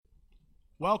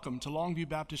Welcome to Longview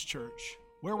Baptist Church.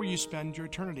 Where will you spend your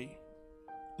eternity?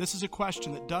 This is a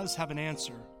question that does have an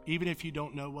answer, even if you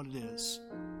don't know what it is.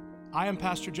 I am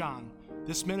Pastor John.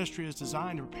 This ministry is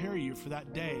designed to prepare you for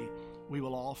that day we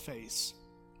will all face,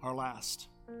 our last.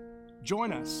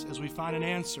 Join us as we find an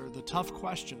answer to the tough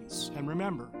questions, and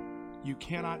remember, you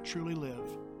cannot truly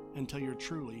live until you're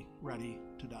truly ready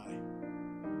to die.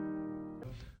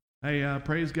 Hey,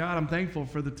 praise God. I'm thankful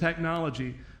for the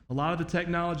technology. A lot of the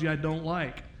technology I don't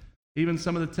like. Even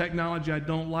some of the technology I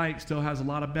don't like still has a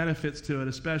lot of benefits to it,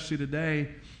 especially today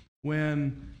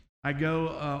when I go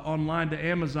online to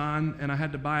Amazon and I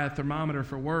had to buy a thermometer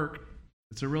for work.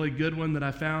 It's a really good one that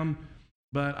I found,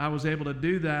 but I was able to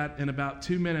do that in about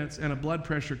 2 minutes, and a blood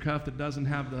pressure cuff that doesn't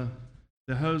have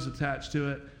the hose attached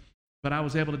to it. But I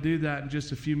was able to do that in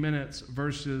just a few minutes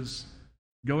versus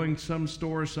going to some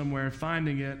store somewhere,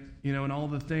 finding it, and all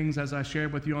the things, as I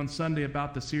shared with you on Sunday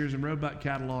about the Sears and Roebuck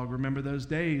catalog. Remember those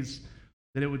days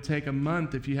that it would take a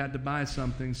month if you had to buy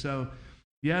something. So,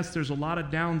 yes, there's a lot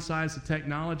of downsides to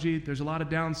technology. There's a lot of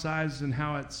downsides in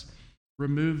how it's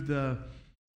removed the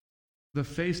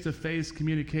face-to-face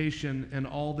communication and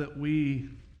all that we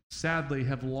sadly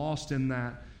have lost in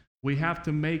that. We have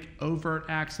to make overt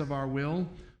acts of our will.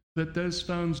 Put those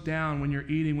phones down when you're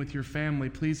eating with your family.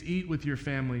 Please eat with your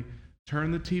family. Turn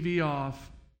the TV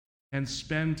off and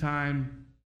spend time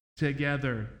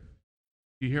together.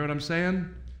 You hear what I'm saying?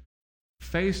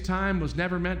 FaceTime was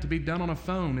never meant to be done on a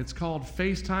phone. It's called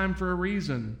FaceTime for a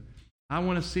reason. I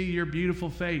want to see your beautiful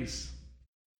face.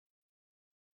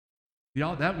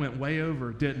 Y'all, that went way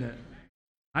over, didn't it?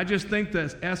 I just think the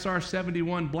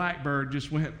SR-71 Blackbird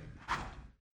just went.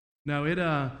 No,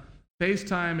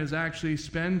 FaceTime is actually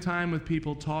spend time with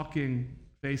people talking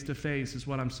face to face is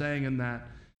what I'm saying in that.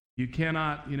 You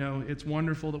cannot, it's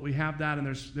wonderful that we have that, and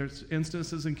there's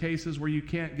instances and cases where you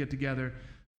can't get together,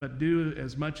 but do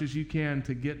as much as you can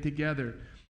to get together.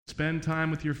 Spend time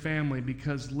with your family,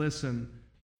 because listen,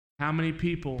 how many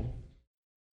people,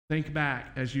 think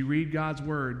back as you read God's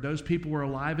word, those people were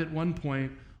alive at one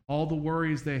point, all the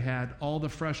worries they had, all the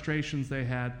frustrations they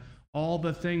had, all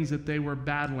the things that they were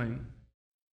battling.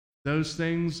 Those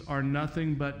things are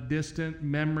nothing but distant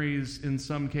memories in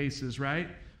some cases, right?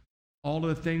 All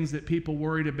of the things that people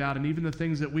worried about, and even the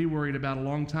things that we worried about a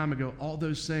long time ago, all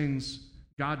those things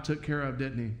God took care of,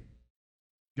 didn't he?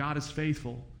 God is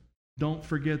faithful. Don't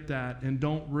forget that, and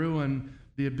don't ruin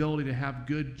the ability to have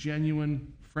good,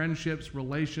 genuine friendships,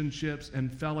 relationships,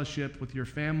 and fellowship with your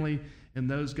family and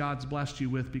those God's blessed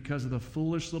you with because of the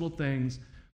foolish little things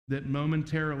that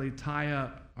momentarily tie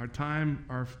up our time,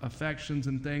 our affections,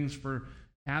 and things for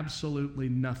absolutely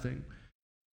nothing.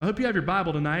 I hope you have your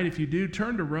Bible tonight. If you do,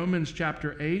 turn to Romans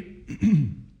chapter 8.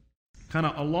 Kind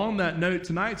of along that note,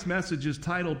 tonight's message is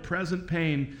titled Present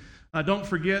Pain. Don't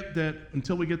forget that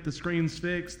until we get the screens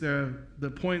fixed,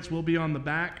 the points will be on the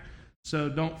back, so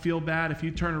don't feel bad. If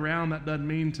you turn around, that doesn't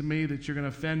mean to me that you're going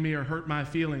to offend me or hurt my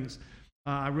feelings.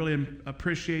 I really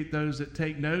appreciate those that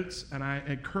take notes, and I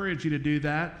encourage you to do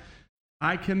that.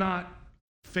 I cannot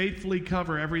faithfully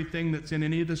cover everything that's in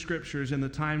any of the scriptures in the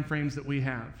time frames that we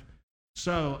have.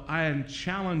 So I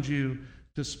challenge you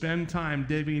to spend time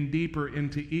digging deeper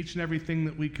into each and everything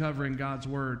that we cover in God's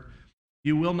Word.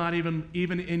 You will not even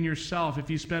in yourself, if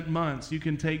you spent months, you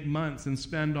can take months and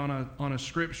spend on a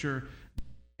scripture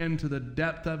into the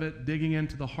depth of it, digging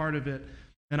into the heart of it.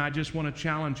 And I just want to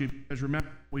challenge you, because remember,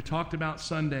 we talked about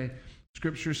Sunday.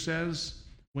 Scripture says,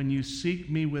 when you seek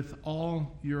me with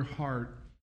all your heart,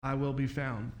 I will be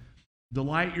found.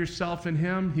 Delight yourself in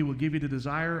him. He will give you the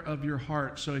desire of your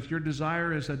heart. So if your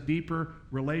desire is a deeper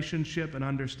relationship and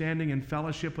understanding and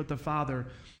fellowship with the Father,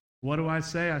 what do I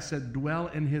say? I said, dwell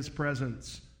in his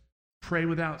presence. Pray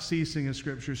without ceasing, as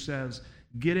Scripture says.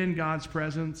 Get in God's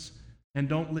presence and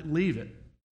don't leave it.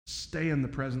 Stay in the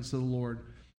presence of the Lord.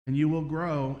 And you will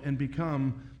grow and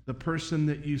become the person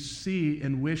that you see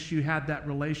and wish you had that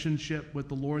relationship with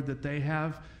the Lord that they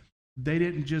have. They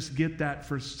didn't just get that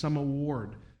for some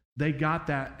award. They got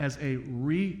that as a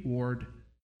reward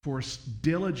for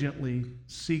diligently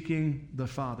seeking the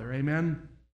Father. Amen?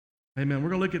 Amen. We're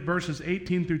going to look at verses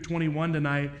 18 through 21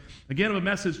 tonight. Again, a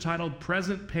message titled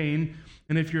Present Pain.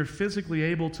 And if you're physically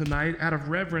able tonight, out of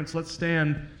reverence, let's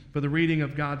stand for the reading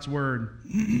of God's Word.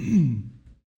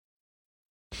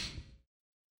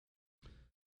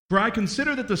 For I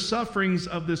consider that the sufferings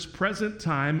of this present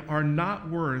time are not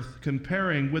worth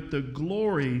comparing with the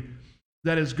glory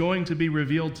that is going to be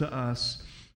revealed to us.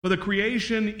 For the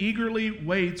creation eagerly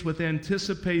waits with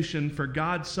anticipation for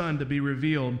God's Son to be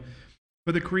revealed.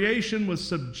 For the creation was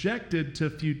subjected to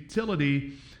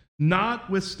futility,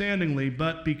 notwithstandingly,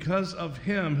 but because of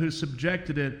him who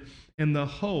subjected it, in the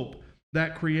hope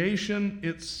that creation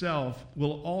itself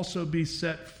will also be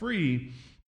set free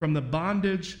from the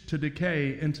bondage to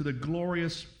decay into the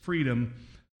glorious freedom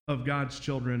of God's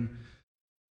children.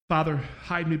 Father,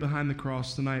 hide me behind the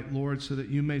cross tonight, Lord, so that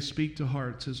you may speak to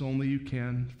hearts as only you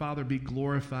can. Father, be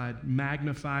glorified,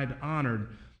 magnified, honored,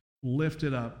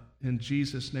 lifted up. In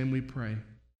Jesus' name we pray.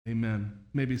 Amen.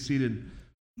 You may be seated.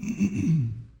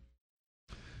 You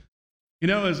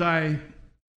know, as I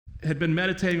had been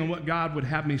meditating on what God would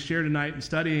have me share tonight and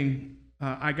studying,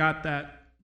 I got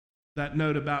that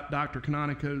note about Dr.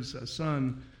 Canonico's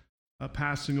son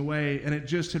passing away, and it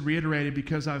just had reiterated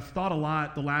because I've thought a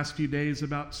lot the last few days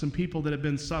about some people that have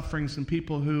been suffering, some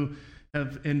people who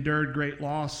have endured great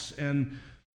loss, and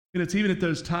it's even at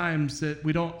those times that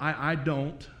I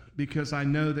don't, because I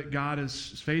know that God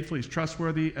is faithful, He's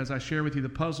trustworthy. As I share with you the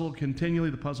puzzle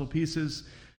continually, the puzzle pieces,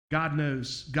 God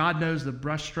knows the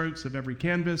brushstrokes of every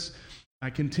canvas. I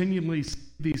continually see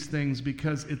these things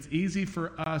because it's easy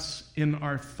for us in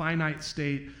our finite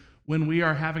state when we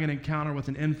are having an encounter with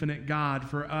an infinite God.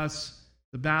 For us,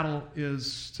 the battle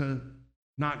is to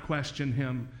not question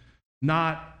Him,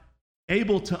 not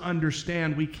able to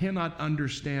understand. We cannot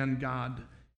understand God.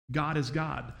 God is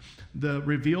God. The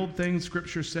revealed things,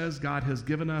 Scripture says, God has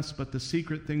given us, but the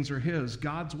secret things are His.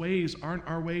 God's ways aren't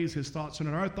our ways. His thoughts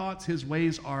aren't our thoughts. His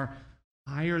ways are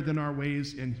higher than our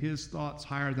ways, and His thoughts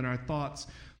higher than our thoughts.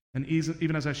 And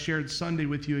even as I shared Sunday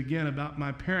with you again about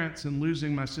my parents and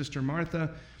losing my sister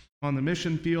Martha on the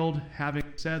mission field, having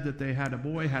said that they had a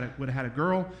boy, would have had a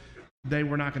girl, they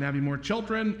were not going to have any more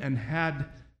children, and had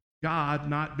God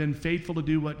not been faithful to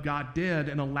do what God did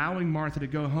and allowing Martha to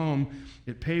go home,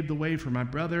 it paved the way for my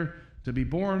brother to be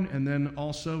born, and then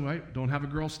also, right, don't have a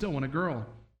girl, still want a girl.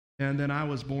 And then I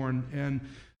was born and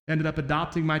ended up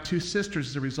adopting my two sisters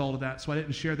as a result of that, so I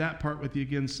didn't share that part with you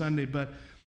again Sunday, but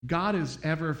God is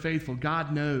ever faithful.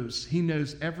 God knows. He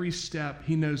knows every step.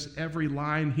 He knows every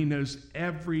line. He knows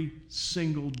every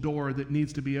single door that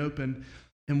needs to be opened,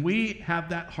 and we have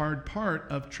that hard part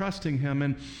of trusting Him.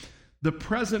 And the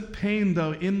present pain,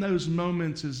 though, in those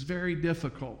moments is very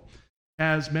difficult,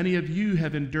 as many of you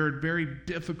have endured very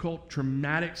difficult,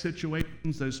 traumatic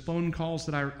situations, those phone calls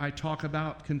that I talk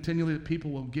about continually that people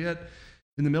will get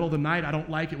in the middle of the night. I don't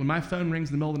like it. When my phone rings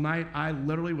in the middle of the night, I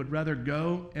literally would rather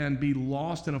go and be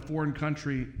lost in a foreign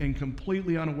country and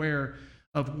completely unaware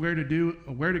of where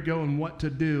to go and what to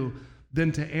do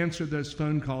than to answer those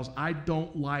phone calls. I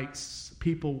don't like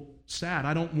people sad.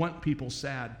 I don't want people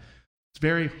sad. It's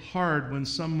very hard when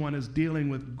someone is dealing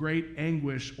with great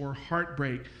anguish or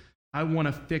heartbreak. I want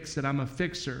to fix it. I'm a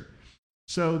fixer.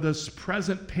 So this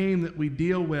present pain that we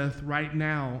deal with right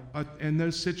now in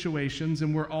those situations,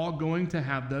 and we're all going to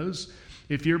have those.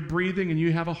 If you're breathing and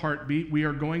you have a heartbeat, we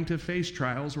are going to face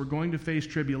trials. We're going to face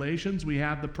tribulations. We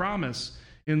have the promise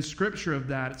in Scripture of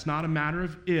that. It's not a matter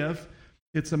of if,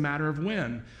 it's a matter of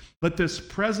when. But this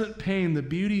present pain, the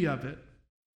beauty of it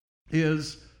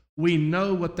is we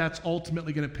know what that's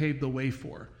ultimately going to pave the way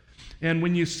for. And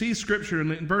when you see Scripture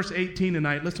in verse 18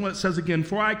 tonight, listen to what it says again.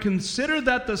 For I consider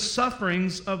that the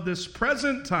sufferings of this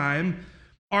present time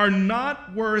are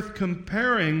not worth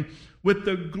comparing with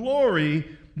the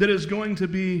glory that is going to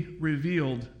be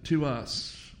revealed to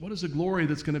us. What is the glory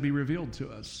that's going to be revealed to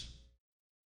us?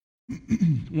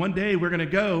 One day we're going to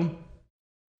go,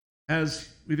 as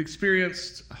we've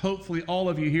experienced, hopefully all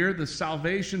of you here, the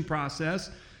salvation process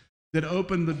that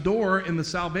opened the door in the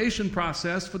salvation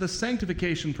process for the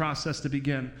sanctification process to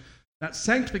begin. That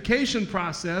sanctification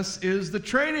process is the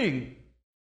training.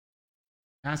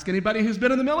 Ask anybody who's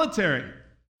been in the military.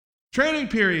 Training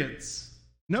periods.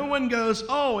 No one goes,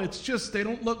 oh, it's just they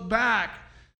don't look back.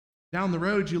 Down the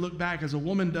road, you look back as a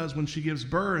woman does when she gives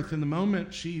birth. In the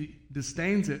moment, she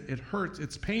disdains it. It hurts.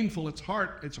 It's painful. It's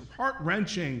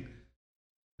heart-wrenching. And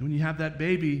when you have that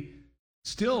baby,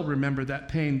 still remember that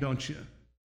pain, don't you?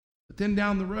 But then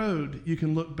down the road, you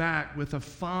can look back with a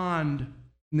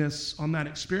fondness on that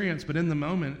experience, but in the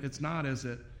moment, it's not, is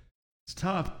it? It's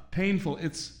tough, painful,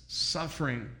 it's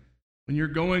suffering. When you're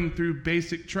going through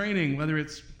basic training, whether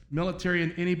it's military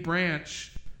in any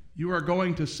branch, you are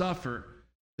going to suffer.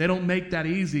 They don't make that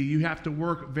easy. You have to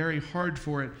work very hard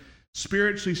for it.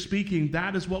 Spiritually speaking,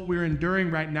 that is what we're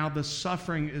enduring right now, the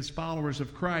suffering as followers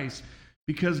of Christ,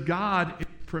 because God is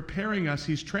preparing us,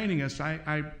 He's training us.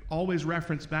 I always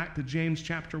reference back to James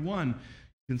chapter 1.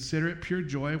 Consider it pure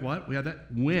joy. What? We have that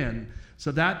when.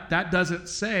 So that doesn't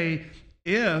say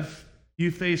if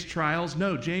you face trials.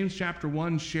 No, James chapter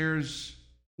 1 shares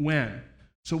when.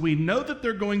 So we know that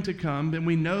they're going to come, and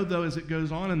we know, though, as it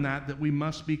goes on in that we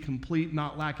must be complete,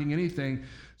 not lacking anything.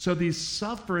 So these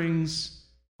sufferings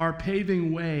are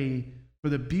paving way for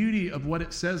the beauty of what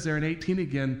it says there in 18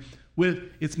 again,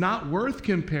 it's not worth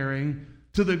comparing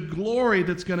to the glory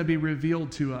that's going to be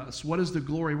revealed to us. What is the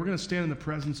glory? We're going to stand in the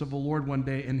presence of the Lord one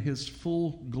day, and his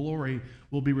full glory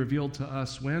will be revealed to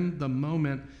us when? The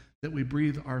moment that we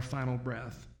breathe our final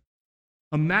breath.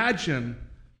 Imagine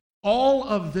all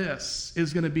of this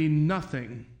is going to be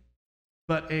nothing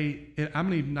but I'm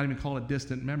going to not even call it a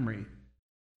distant memory.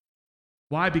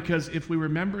 Why? Because if we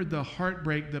remembered the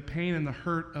heartbreak, the pain, and the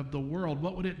hurt of the world,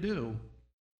 what would it do?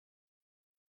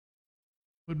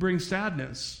 It would bring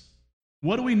sadness.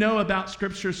 What do we know about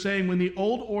Scripture saying when the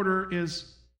old order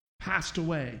is passed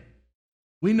away?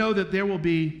 We know that there will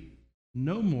be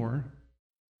no more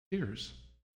tears.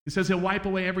 It says he'll wipe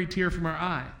away every tear from our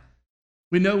eye.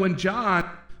 We know when God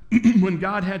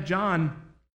had John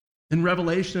in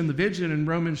Revelation in the vision in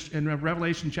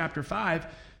Revelation chapter 5,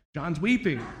 John's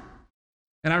weeping.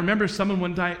 And I remember someone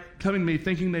one day coming to me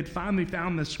thinking they'd finally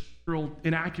found this scriptural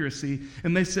inaccuracy,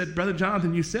 and they said, Brother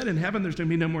Jonathan, you said in heaven there's going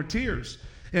to be no more tears.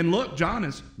 And look, John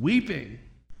is weeping.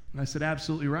 And I said,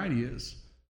 absolutely right, he is.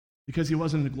 Because he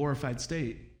wasn't in a glorified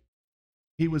state.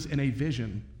 He was in a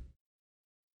vision.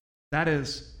 That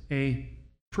is a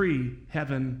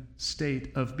pre-heaven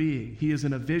state of being. He is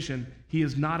in a vision. He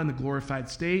is not in the glorified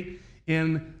state.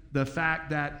 In the fact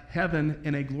that heaven,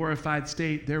 in a glorified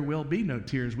state, there will be no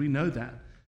tears. We know that.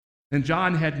 And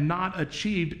John had not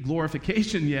achieved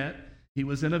glorification yet. He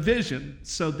was in a vision.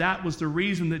 So that was the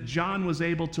reason that John was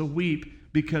able to weep,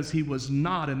 because he was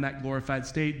not in that glorified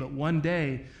state. But one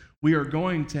day, we are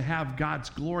going to have God's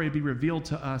glory be revealed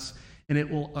to us, and it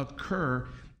will occur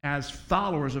as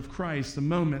followers of Christ the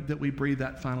moment that we breathe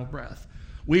that final breath.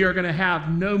 We are going to have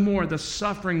no more the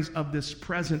sufferings of this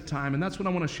present time, and that's what I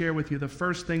want to share with you. The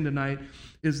first thing tonight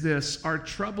is this: our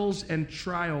troubles and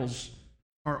trials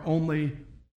are only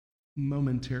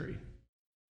momentary.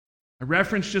 I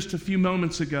referenced just a few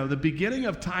moments ago the beginning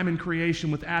of time and creation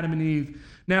with Adam and Eve.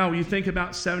 Now, you think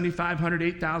about 7,500,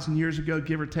 8,000 years ago,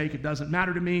 give or take, it doesn't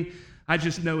matter to me. I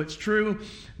just know it's true.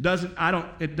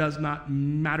 It does not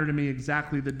matter to me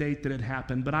exactly the date that it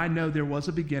happened, but I know there was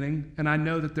a beginning, and I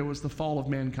know that there was the fall of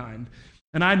mankind.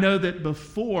 And I know that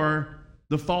before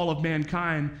the fall of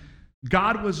mankind,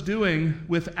 God was doing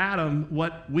with Adam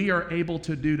what we are able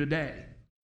to do today,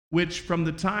 which from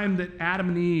the time that Adam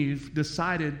and Eve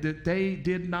decided that they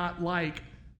did not like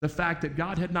the fact that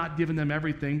God had not given them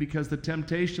everything, because the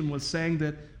temptation was saying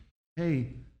that, hey,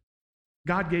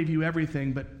 God gave you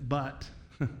everything, but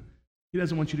he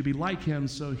doesn't want you to be like him,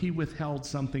 so he withheld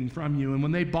something from you. And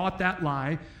when they bought that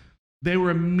lie, they were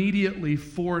immediately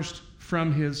forced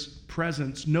from his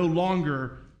presence. No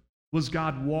longer was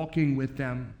God walking with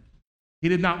them. He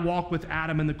did not walk with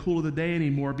Adam in the cool of the day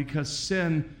anymore, because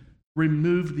sin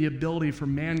removed the ability for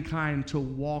mankind to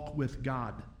walk with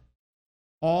God.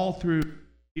 All through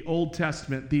the Old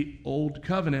Testament, the Old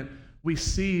Covenant, we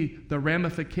see the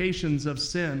ramifications of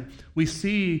sin. We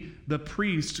see the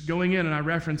priests going in, and I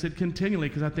reference it continually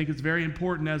because I think it's very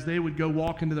important. As they would go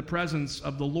walk into the presence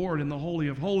of the Lord in the Holy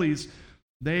of Holies,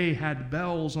 they had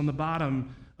bells on the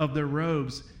bottom of their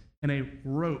robes and a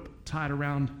rope tied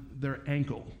around their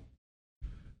ankle.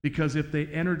 Because if they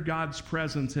entered God's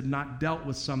presence, had not dealt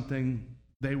with something,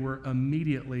 they were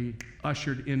immediately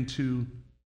ushered into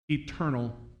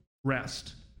eternal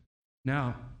rest.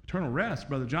 Now, eternal rest,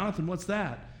 Brother Jonathan, what's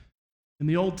that? In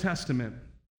the Old Testament,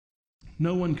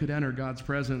 no one could enter God's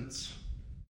presence.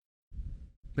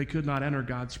 They could not enter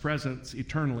God's presence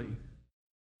eternally.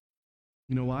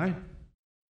 You know why?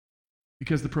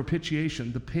 Because the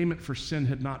propitiation, the payment for sin,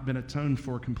 had not been atoned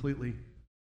for completely.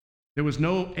 There was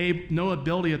no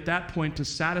ability at that point to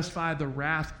satisfy the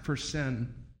wrath for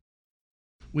sin.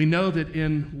 We know that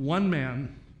in one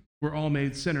man we're all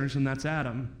made sinners, and that's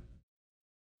Adam.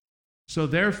 So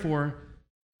therefore,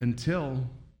 until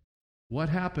what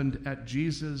happened at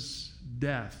Jesus'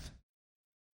 death?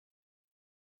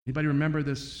 Anybody remember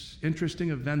this interesting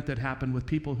event that happened with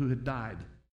people who had died?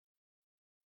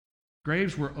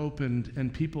 Graves were opened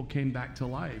and people came back to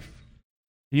life.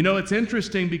 You know, it's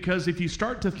interesting because if you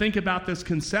start to think about this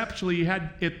conceptually, you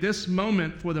had at this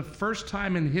moment, for the first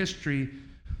time in history,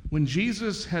 when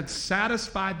Jesus had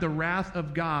satisfied the wrath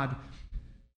of God,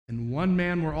 in one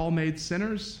man were all made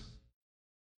sinners,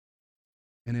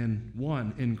 and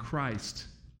in Christ,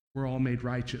 we're all made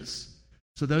righteous.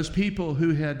 So those people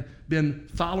who had been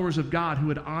followers of God, who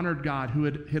had honored God, who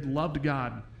had loved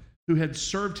God, who had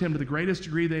served him to the greatest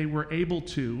degree they were able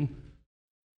to,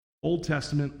 Old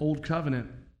Testament, Old Covenant,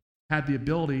 had the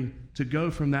ability to go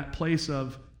from that place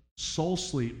of soul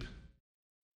sleep.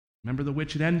 Remember the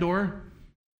witch at Endor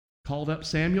called up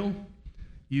Samuel?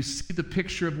 You see the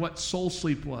picture of what soul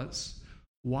sleep was.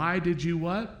 Why did you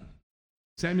what?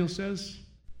 Samuel says,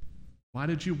 why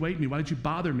did you wake me? Why did you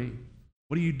bother me?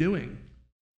 What are you doing?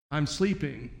 I'm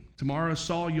sleeping. Tomorrow,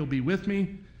 Saul, you'll be with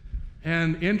me.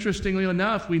 And interestingly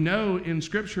enough, we know in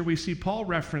Scripture, we see Paul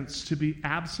reference to be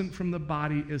absent from the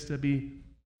body is to be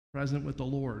present with the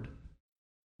Lord.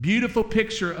 Beautiful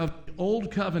picture of the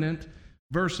old covenant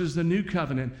versus the new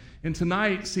covenant. And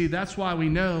tonight, see, that's why we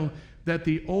know that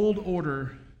the old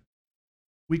order,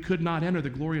 we could not enter the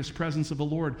glorious presence of the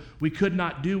Lord. We could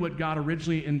not do what God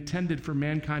originally intended for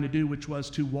mankind to do, which was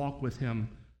to walk with him,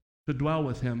 to dwell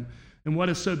with him. And what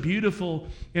is so beautiful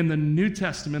in the New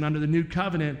Testament, under the new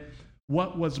covenant,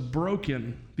 what was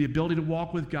broken, the ability to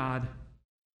walk with God,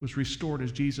 was restored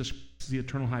as Jesus is the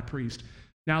eternal high priest.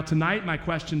 Now tonight, my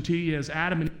question to you is,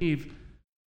 Adam and Eve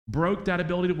broke that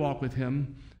ability to walk with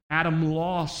him. Adam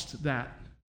lost that.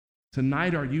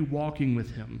 Tonight, are you walking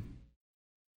with him?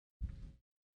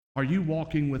 Are you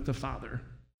walking with the Father?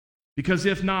 Because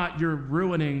if not, you're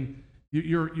ruining,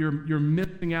 you're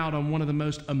missing out on one of the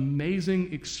most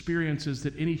amazing experiences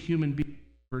that any human being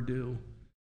ever do.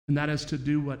 And that is to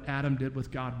do what Adam did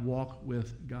with God, walk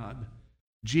with God.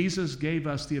 Jesus gave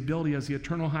us the ability as the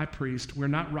eternal high priest. We're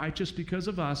not righteous because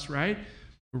of us, right?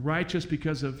 We're righteous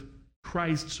because of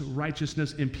Christ's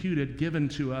righteousness imputed, given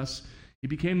to us. He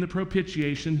became the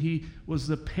propitiation. He was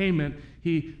the payment.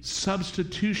 He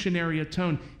substitutionary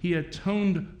atoned. He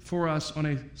atoned for us on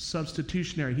a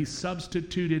substitutionary. He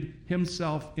substituted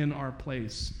himself in our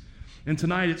place. And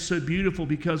tonight it's so beautiful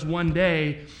because one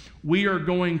day we are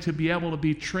going to be able to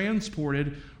be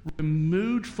transported,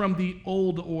 removed from the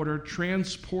old order,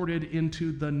 transported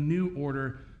into the new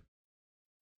order.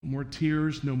 No more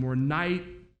tears, no more night.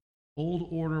 Old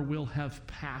order will have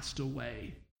passed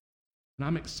away. And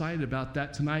I'm excited about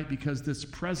that tonight because this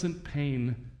present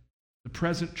pain, the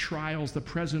present trials, the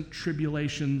present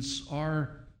tribulations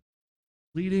are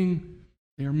fleeting.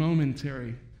 They are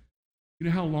momentary. You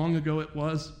know how long ago it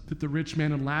was that the rich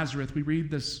man and Lazarus, we read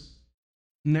this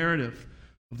narrative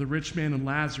of the rich man and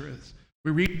Lazarus.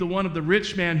 We read the one of the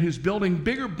rich man who's building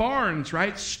bigger barns,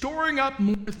 right? Storing up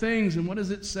more things. And what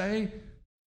does it say?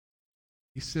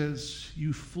 He says,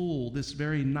 you fool, this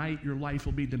very night your life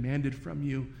will be demanded from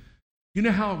you. You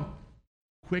know how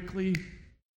quickly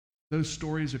those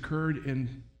stories occurred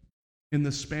in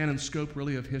the span and scope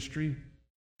really of history?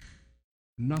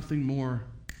 Nothing more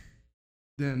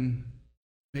than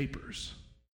vapors.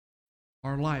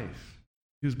 Our life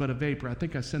is but a vapor. I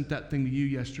think I sent that thing to you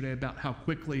yesterday about how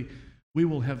quickly we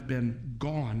will have been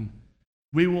gone.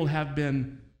 We will have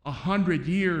been 100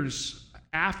 years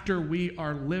after we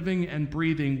are living and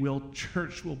breathing.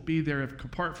 Church will be there if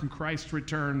apart from Christ's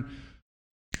return.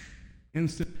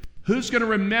 Instant. Who's going to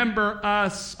remember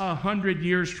us 100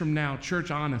 years from now, church,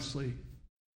 honestly?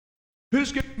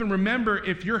 Who's going to even remember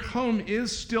if your home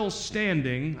is still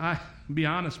standing? I'll be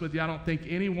honest with you, I don't think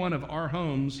any one of our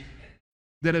homes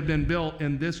that have been built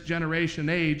in this generation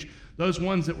age, those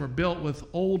ones that were built with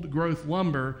old growth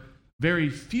lumber, very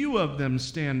few of them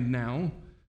stand now.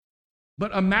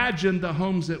 But imagine the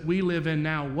homes that we live in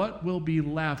now. What will be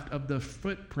left of the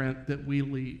footprint that we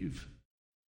leave?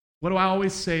 What do I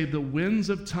always say? The winds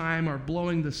of time are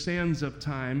blowing the sands of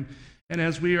time. And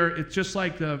as we are, it's just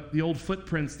like the old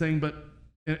footprints thing, but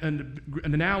an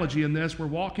analogy in this, we're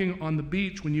walking on the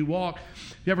beach. When you walk,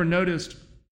 you ever noticed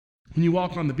when you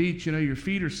walk on the beach, your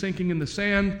feet are sinking in the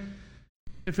sand?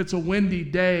 If it's a windy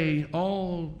day,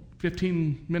 all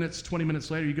 15 minutes, 20 minutes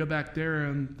later, you go back there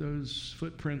and those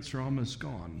footprints are almost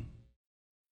gone.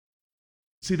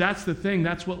 See, that's the thing.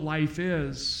 That's what life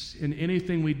is. In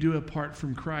anything we do apart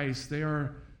from Christ, they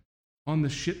are on the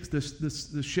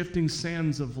shifting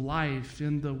sands of life,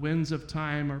 and the winds of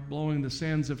time are blowing the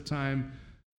sands of time,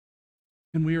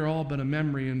 and we are all but a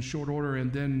memory in short order,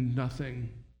 and then nothing.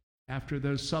 After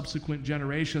those subsequent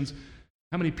generations,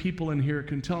 how many people in here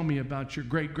can tell me about your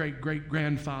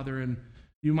great-great-great-grandfather, and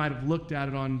you might have looked at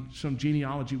it on some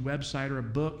genealogy website or a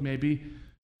book maybe,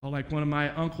 or like one of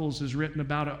my uncles has written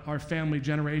about our family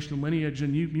generation lineage,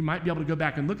 and you might be able to go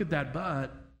back and look at that, but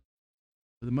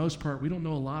for the most part, we don't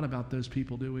know a lot about those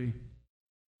people, do we?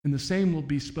 And the same will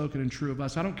be spoken and true of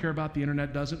us. I don't care about the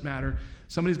internet, doesn't matter.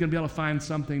 Somebody's going to be able to find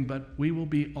something, but we will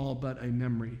be all but a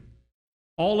memory.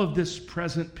 All of this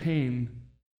present pain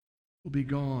will be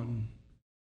gone.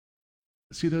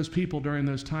 See, those people during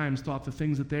those times thought the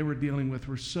things that they were dealing with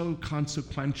were so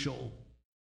consequential,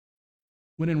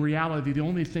 when in reality, the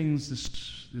only things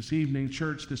this evening,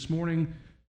 church, this morning,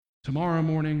 tomorrow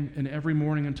morning, and every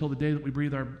morning until the day that we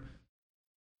breathe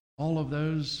all of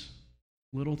those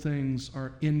little things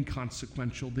are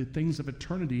inconsequential. The things of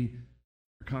eternity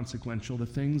are consequential.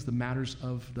 The matters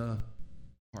of the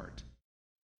heart.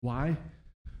 Why?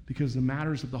 Because the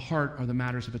matters of the heart are the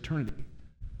matters of eternity.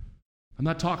 I'm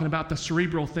not talking about the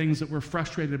cerebral things that we're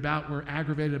frustrated about, we're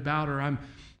aggravated about, or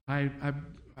I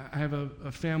have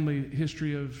a family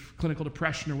history of clinical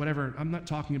depression or whatever. I'm not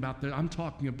talking about that. I'm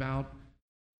talking about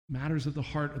matters of the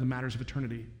heart are the matters of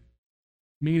eternity.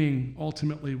 Meaning,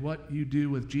 ultimately, what you do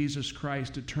with Jesus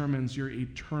Christ determines your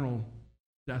eternal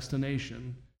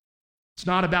destination. It's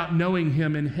not about knowing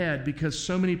him in head, because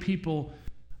so many people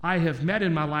I have met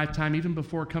in my lifetime, even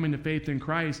before coming to faith in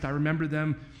Christ, I remember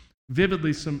them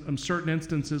vividly, some certain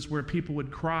instances where people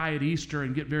would cry at Easter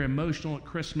and get very emotional at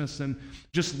Christmas and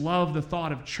just love the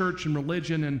thought of church and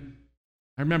religion. And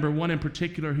I remember one in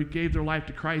particular who gave their life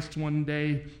to Christ one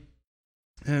day,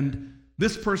 and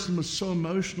this person was so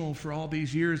emotional for all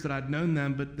these years that I'd known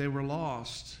them, but they were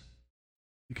lost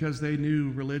because they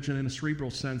knew religion in a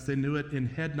cerebral sense. They knew it in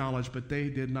head knowledge, but they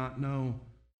did not know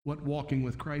what walking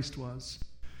with Christ was.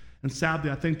 And sadly,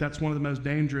 I think that's one of the most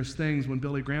dangerous things when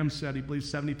Billy Graham said he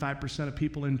believes 75% of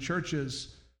people in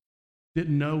churches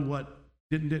didn't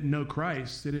know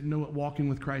Christ. They didn't know what walking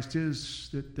with Christ is,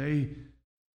 that they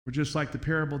were just like the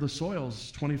parable of the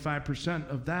soils. 25%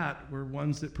 of that were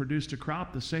ones that produced a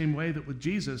crop the same way that with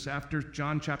Jesus after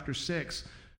John chapter 6.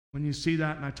 When you see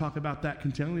that, and I talk about that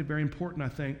continually, very important, I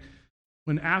think,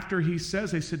 when after he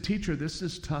says, they said, "Teacher, this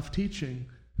is tough teaching."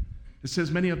 It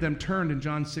says many of them turned in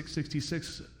John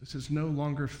 6:66. It says no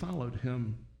longer followed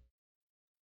him.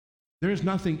 There is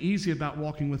nothing easy about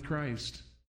walking with Christ.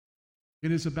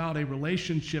 It is about a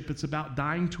relationship. It's about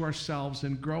dying to ourselves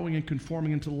and growing and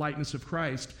conforming into the likeness of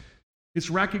Christ. It's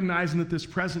recognizing that this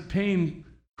present pain,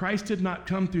 Christ did not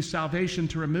come through salvation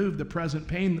to remove the present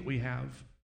pain that we have.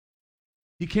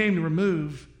 He came to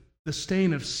remove the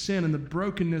stain of sin and the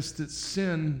brokenness that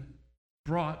sin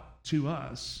brought to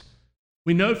us.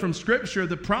 We know from Scripture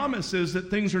the promise is that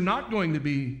things are not going to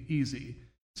be easy.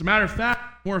 As a matter of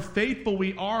fact, the more faithful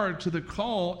we are to the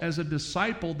call as a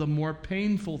disciple, the more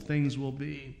painful things will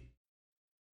be.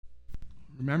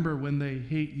 Remember, when they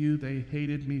hate you, they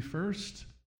hated me first.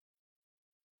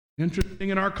 Interesting,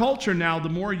 in our culture now, the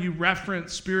more you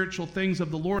reference spiritual things of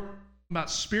the Lord,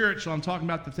 about spiritual, I'm talking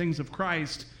about the things of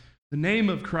Christ, the name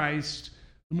of Christ,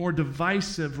 the more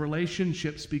divisive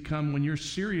relationships become when you're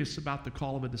serious about the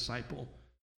call of a disciple.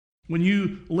 When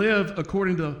you live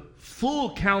according to the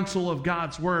full counsel of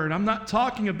God's word. I'm not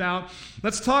talking about,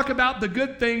 let's talk about the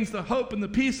good things, the hope and the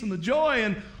peace and the joy,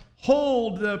 and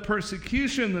hold the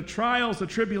persecution, the trials, the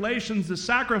tribulations, the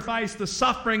sacrifice, the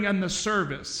suffering, and the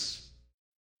service.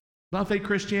 Buffet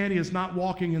Christianity is not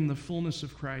walking in the fullness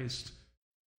of Christ.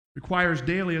 It requires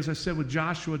daily, as I said with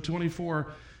Joshua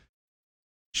 24,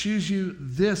 choose you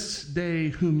this day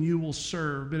whom you will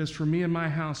serve. But as for me and my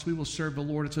house, we will serve the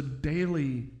Lord. It's a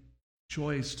daily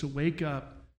choice to wake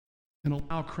up and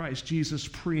allow Christ Jesus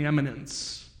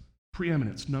preeminence.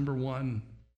 Preeminence, number one.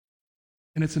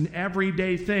 And it's an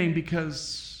everyday thing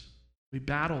because we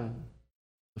battle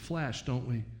the flesh, don't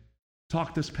we?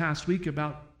 Talked this past week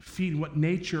about feeding. What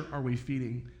nature are we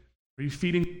feeding? Are you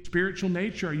feeding spiritual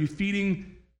nature? Are you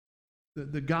feeding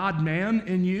the God-man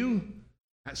in you?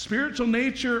 That spiritual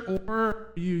nature, or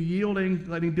are you yielding,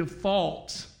 letting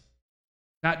default?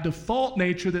 That default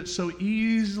nature that so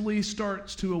easily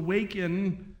starts to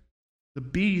awaken the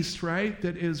beast, right,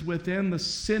 that is within the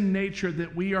sin nature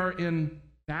that we are in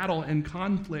battle and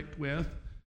conflict with.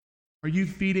 Are you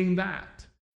feeding that?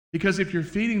 Because if you're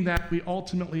feeding that, we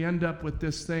ultimately end up with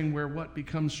this thing where what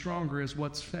becomes stronger is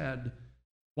what's fed.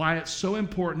 Why it's so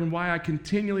important and why I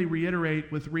continually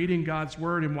reiterate with reading God's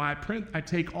word, and why I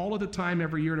take all of the time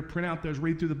every year to print out those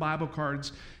read through the Bible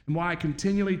cards, and why I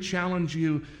continually challenge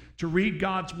you to read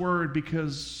God's word,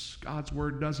 because God's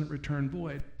word doesn't return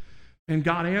void. And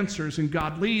God answers, and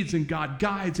God leads, and God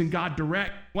guides, and God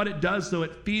directs. What it does, though,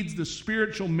 it feeds the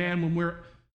spiritual man when we're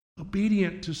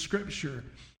obedient to Scripture.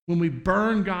 When we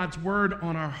burn God's word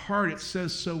on our heart, it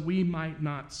says, so we might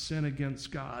not sin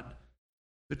against God.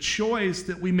 The choice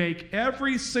that we make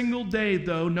every single day,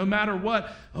 though, no matter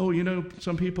what. Oh,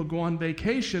 some people go on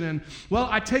vacation and, well,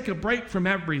 I take a break from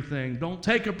everything. Don't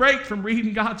take a break from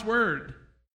reading God's word.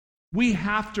 We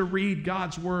have to read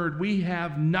God's word. We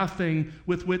have nothing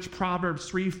with which Proverbs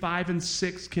 3, 5, and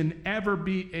 6 can ever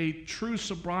be a true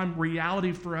sublime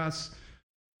reality for us.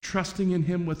 Trusting in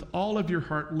him with all of your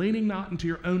heart, leaning not into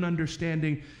your own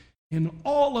understanding. In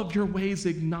all of your ways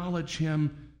acknowledge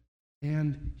him,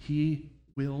 and he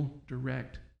will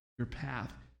direct your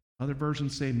path. Other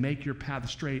versions say, make your path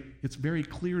straight. It's very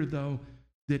clear, though,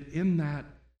 that in that,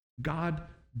 God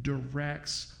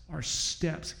directs our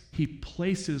steps. He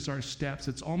places our steps.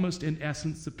 It's almost, in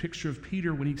essence, the picture of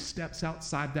Peter when he steps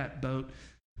outside that boat.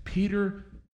 Peter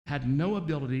had no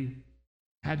ability,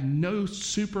 had no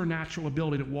supernatural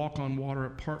ability to walk on water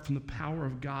apart from the power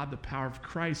of God, the power of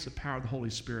Christ, the power of the Holy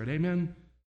Spirit. Amen?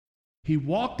 He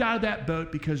walked out of that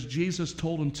boat because Jesus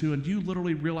told him to, and you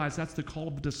literally realize that's the call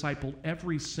of the disciple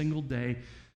every single day.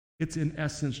 It's in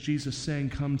essence Jesus saying,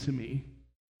 come to me.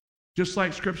 Just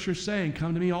like Scripture is saying,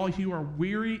 come to me, all you are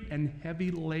weary and heavy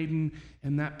laden,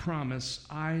 and that promise,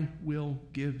 I will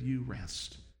give you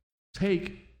rest.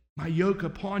 Take my yoke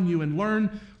upon you and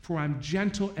learn, for I'm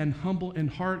gentle and humble in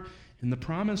heart. In the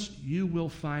promise, you will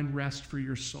find rest for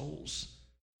your souls.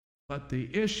 But the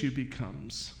issue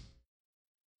becomes,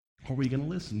 are we going to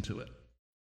listen to it?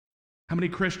 How many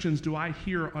Christians do I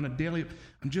hear on a daily,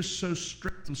 I'm just so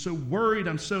strict, I'm so worried,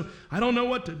 I don't know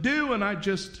what to do, and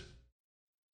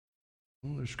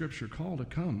well, there's Scripture call to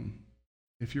come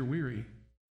if you're weary.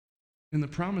 And the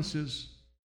promise is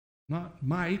not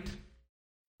might,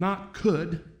 not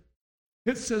could.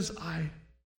 It says, I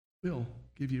will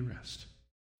give you rest.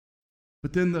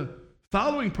 But then the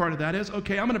following part of that is,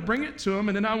 okay, I'm going to bring it to him,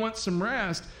 and then I want some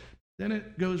rest. Then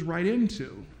it goes right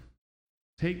into,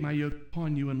 take my yoke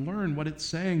upon you and learn. What it's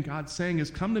saying, God's saying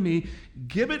is, come to me,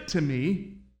 give it to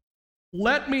me.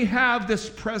 Let me have this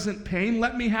present pain.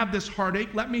 Let me have this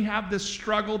heartache. Let me have this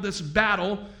struggle, this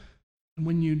battle. And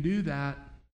when you do that,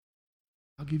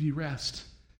 I'll give you rest.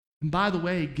 And by the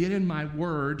way, get in my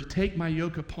word, take my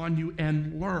yoke upon you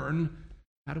and learn.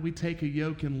 How do we take a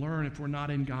yoke and learn if we're not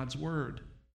in God's word?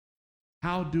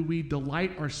 How do we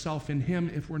delight ourselves in him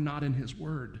if we're not in his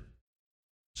word?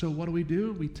 So what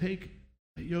do? We take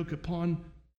a yoke upon.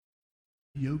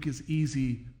 Yoke is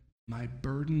easy. My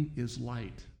burden is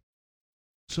light.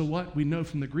 So what we know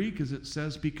from the Greek is it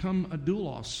says, become a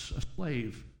doulos, a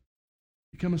slave.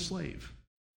 Become a slave.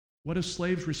 What are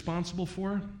slaves responsible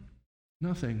for?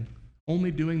 Nothing. Only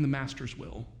doing the master's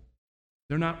will.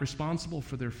 They're not responsible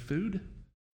for their food.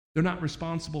 They're not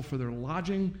responsible for their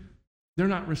lodging. They're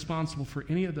not responsible for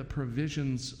any of the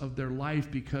provisions of their life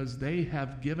because they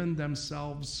have given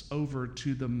themselves over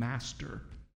to the master.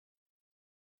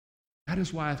 That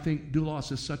is why I think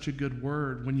doulos is such a good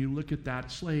word when you look at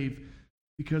that slave,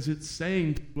 because it's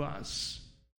saying to us,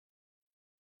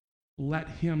 let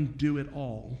him do it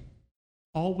all.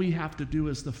 All we have to do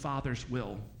is the Father's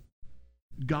will.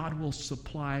 God will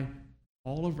supply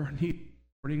all of our needs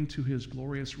according to his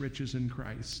glorious riches in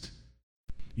Christ.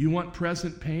 You want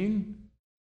present pain?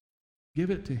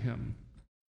 Give it to him.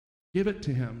 Give it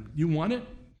to him. You want it?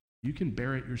 You can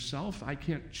bear it yourself. I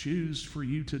can't choose for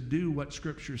you to do what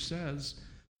Scripture says.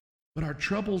 But our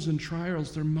troubles and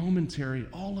trials, they're momentary.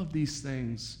 All of these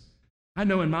things. I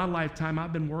know in my lifetime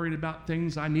I've been worried about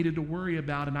things I needed to worry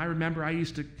about. And I remember I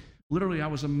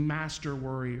was a master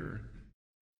worrier.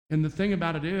 And the thing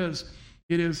about it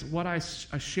is what I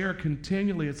share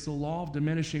continually. It's the law of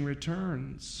diminishing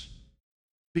returns.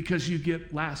 Because you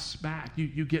get less back.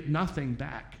 You get nothing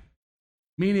back.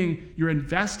 Meaning you're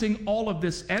investing all of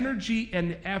this energy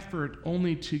and effort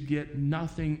only to get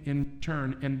nothing in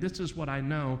return. And this is what I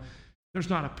know. There's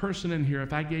not a person in here,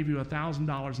 if I gave you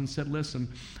 $1,000 and said,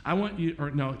 listen, I want you, or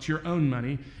no, it's your own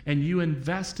money, and you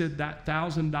invested that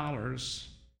 $1,000,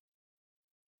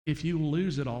 if you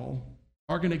lose it all,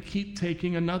 are going to keep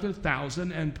taking another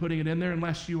 $1,000 and putting it in there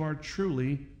unless you are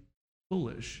truly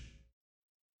foolish.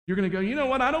 You're going to go, you know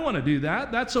what, I don't want to do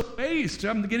that. That's a waste.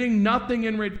 I'm getting nothing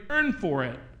in return for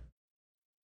it.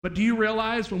 But do you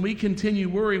realize when we continue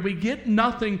worrying, we get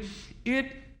nothing,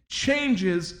 it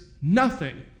changes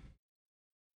nothing.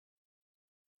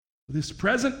 This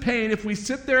present pain, if we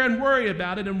sit there and worry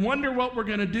about it and wonder what we're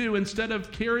going to do instead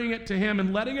of carrying it to him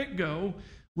and letting it go,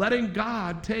 letting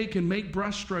God take and make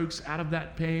brushstrokes out of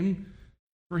that pain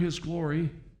for his glory,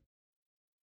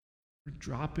 we're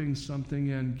dropping something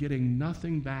in, getting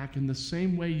nothing back in the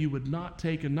same way you would not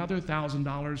take another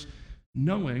 $1,000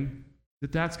 knowing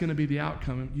that that's going to be the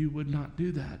outcome. You would not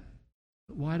do that.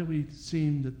 But why do we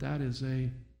seem that is a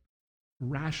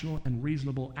rational and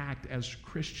reasonable act as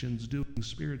Christians doing,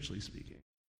 spiritually speaking?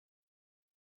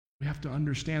 We have to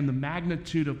understand the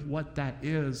magnitude of what that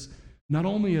is. Not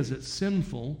only is it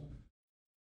sinful,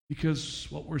 because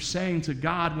what we're saying to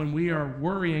God when we are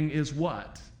worrying is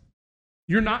what?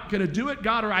 You're not going to do it,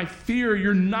 God, or I fear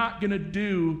you're not going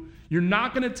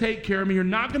to take care of me, you're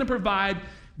not going to provide.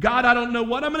 God, I don't know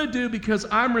what I'm going to do because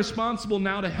I'm responsible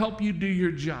now to help you do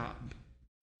your job.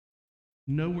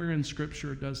 Nowhere in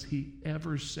Scripture does he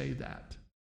ever say that.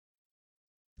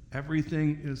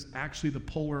 Everything is actually the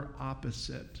polar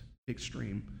opposite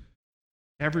extreme.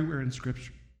 Everywhere in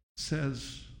Scripture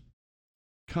says,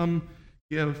 come,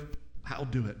 give, I'll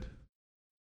do it.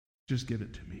 Just give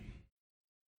it to me.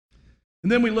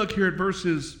 And then we look here at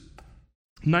verses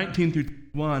 19 through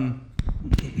 21.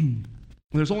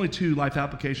 There's only 2 life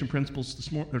application principles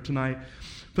this morning or tonight.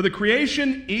 For the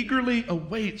creation eagerly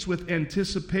awaits with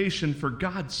anticipation for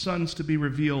God's sons to be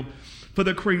revealed. For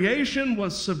the creation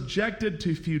was subjected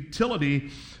to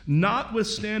futility,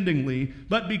 notwithstandingly,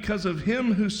 but because of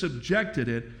him who subjected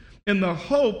it, in the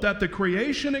hope that the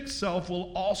creation itself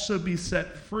will also be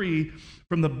set free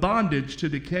from the bondage to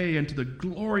decay and to the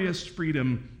glorious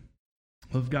freedom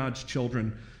of God's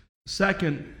children.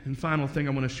 Second and final thing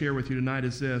I want to share with you tonight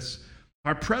is this.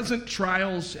 Our present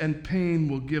trials and pain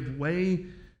will give way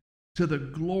to the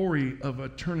glory of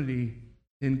eternity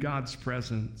in God's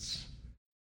presence.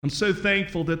 I'm so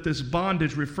thankful that this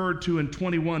bondage referred to in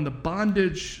 21, the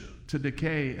bondage to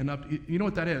decay and up, you know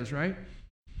what that is, right?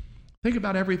 Think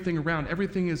about everything around.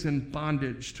 Everything is in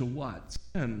bondage to what?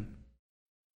 Sin.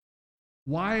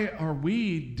 Why are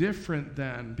we different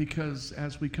then? Because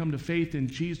as we come to faith in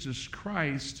Jesus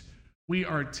Christ, we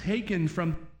are taken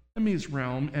from the enemy's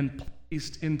realm and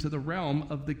placed into the realm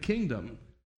of the kingdom.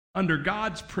 Under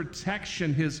God's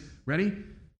protection, his, ready?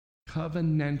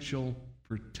 Covenantal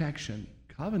protection.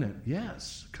 Covenant,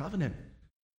 yes, covenant.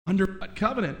 Under what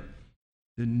covenant?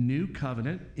 The new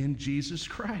covenant in Jesus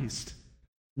Christ.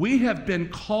 We have been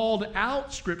called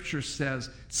out, Scripture says,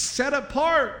 set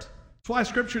apart. That's why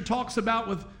Scripture talks about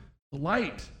with the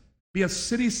light. Be a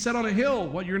city set on a hill.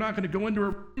 Well, you're not going to go into a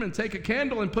room and take a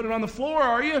candle and put it on the floor,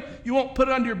 are you? You won't put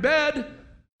it under your bed.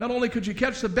 Not only could you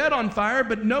catch the bed on fire,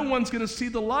 but no one's going to see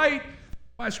the light.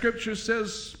 Why Scripture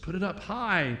says, put it up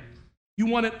high. You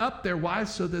want it up there. Why?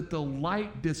 So that the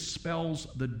light dispels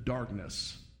the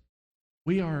darkness.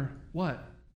 We are what?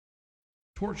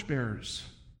 Torchbearers.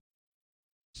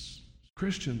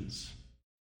 Christians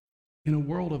in a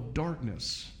world of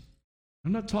darkness.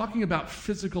 I'm not talking about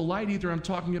physical light either. I'm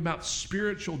talking about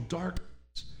spiritual darkness.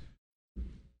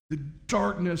 The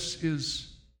darkness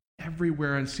is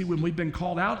everywhere. And see, when we've been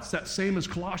called out, it's that same as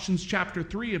Colossians chapter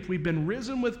 3. If we've been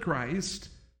risen with Christ,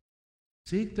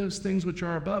 seek those things which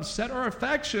are above. Set our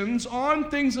affections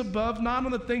on things above, not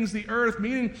on the things of the earth,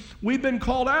 meaning we've been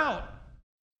called out.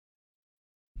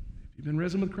 If you've been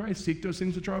risen with Christ, seek those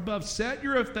things which are above. Set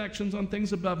your affections on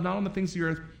things above, not on the things of the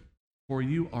earth, for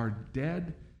you are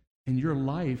dead, and your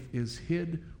life is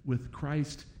hid with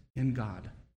Christ in God.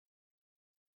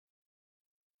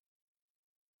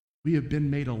 We have been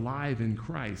made alive in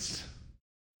Christ.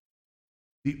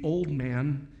 The old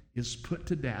man is put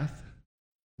to death,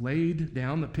 laid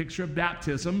down, the picture of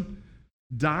baptism,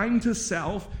 dying to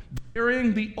self,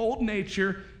 burying the old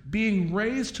nature, being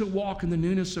raised to walk in the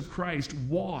newness of Christ,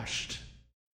 washed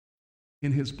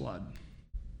in his blood.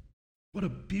 What a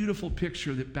beautiful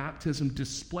picture that baptism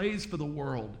displays for the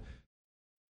world.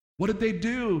 What did they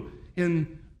do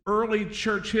in early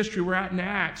church history? We're at in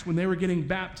Acts when they were getting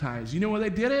baptized. You know where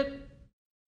they did it?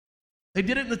 They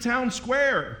did it in the town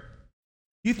square.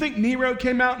 You think Nero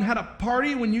came out and had a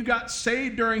party when you got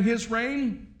saved during his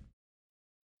reign?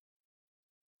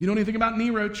 You know anything about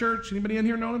Nero, church? Anybody in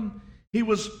here know him? He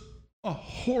was a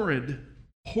horrid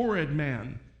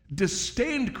man.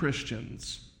 Disdained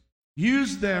Christians.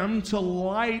 Used them to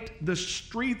light the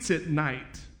streets at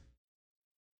night.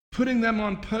 Putting them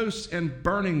on posts and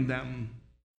burning them.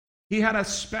 He had a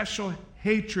special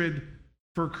hatred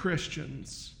for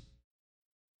Christians.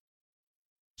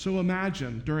 So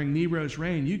imagine, during Nero's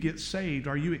reign, you get saved.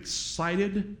 Are you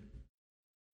excited?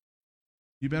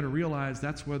 You better realize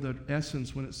that's where the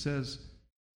essence, when it says,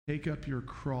 take up your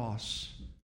cross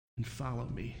and follow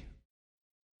me.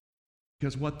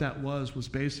 Because what that was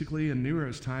basically in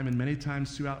Nero's time, and many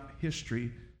times throughout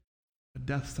history, a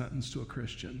death sentence to a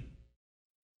Christian.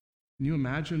 Can you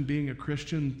imagine being a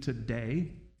Christian today,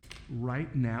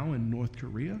 right now in North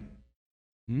Korea?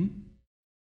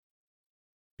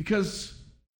 Because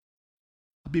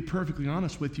I'll be perfectly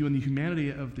honest with you, in the humanity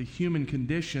of the human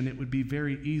condition, it would be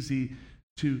very easy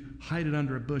to hide it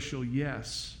under a bushel,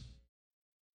 yes.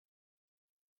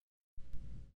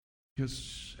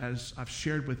 Because as I've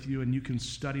shared with you, and you can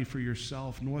study for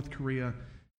yourself, North Korea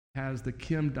has, the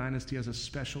Kim dynasty has a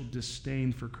special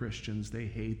disdain for Christians. They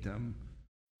hate them.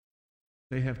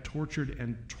 They have tortured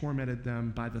and tormented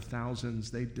them by the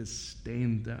thousands. They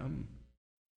disdain them.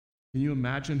 Can you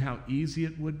imagine how easy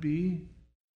it would be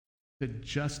to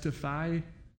justify?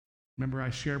 Remember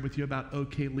I shared with you about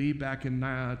O.K. Lee back in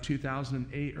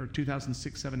 2008 or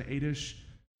 2006, 7, 8-ish,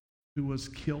 who was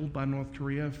killed by North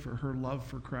Korea for her love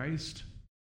for Christ?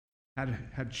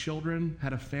 had children,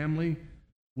 had a family,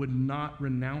 would not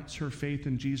renounce her faith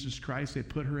in Jesus Christ. They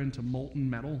put her into molten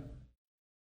metal.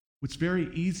 It's very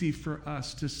easy for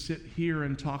us to sit here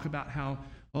and talk about how,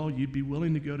 oh, you'd be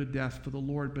willing to go to death for the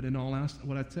Lord, but in all honesty,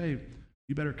 what I'd say,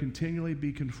 you better continually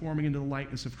be conforming into the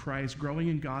likeness of Christ, growing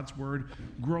in God's word,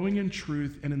 growing in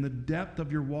truth, and in the depth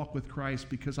of your walk with Christ,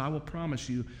 because I will promise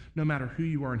you, no matter who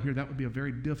you are in here, that would be a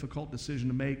very difficult decision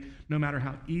to make, no matter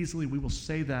how easily we will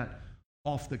say that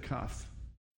off the cuff.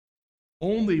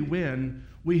 Only when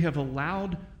we have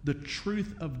allowed the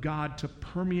truth of God to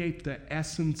permeate the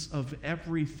essence of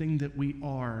everything that we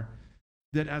are,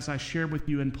 that, as I shared with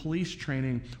you in police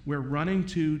training, where running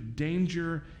to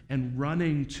danger and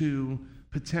running to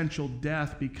potential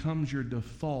death becomes your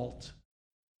default.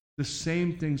 The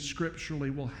same thing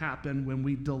scripturally will happen when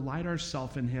we delight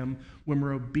ourselves in Him, when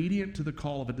we're obedient to the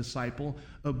call of a disciple,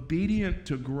 obedient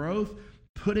to growth,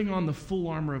 putting on the full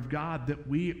armor of God, that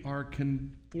we are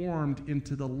conformed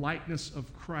into the likeness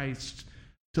of Christ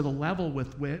to the level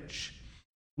with which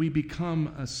we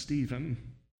become a Stephen,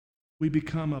 we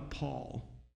become a Paul,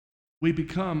 we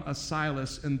become a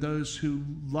Silas, and those who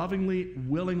lovingly,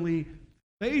 willingly,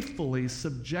 faithfully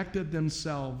subjected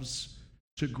themselves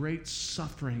to great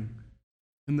suffering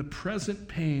in the present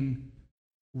pain,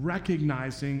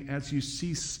 recognizing, as you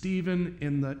see Stephen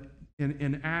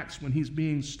in Acts when he's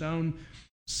being stoned,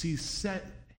 see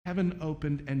heaven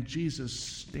opened and Jesus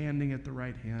standing at the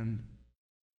right hand.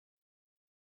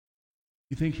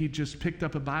 You think he just picked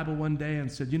up a Bible one day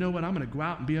and said, you know what, I'm going to go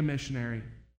out and be a missionary.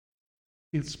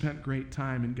 He had spent great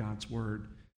time in God's word,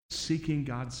 seeking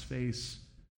God's face.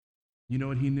 You know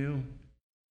what he knew?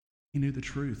 He knew the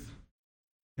truth,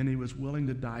 and he was willing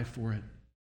to die for it,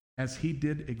 as he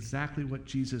did exactly what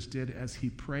Jesus did, as he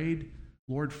prayed,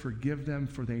 Lord, forgive them,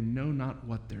 for they know not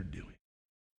what they're doing.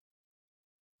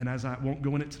 And as I won't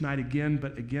go in it tonight again,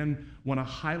 but again, want to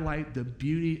highlight the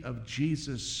beauty of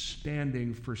Jesus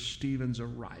standing for Stephen's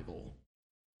arrival.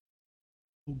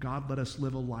 Oh God, let us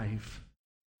live a life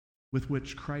with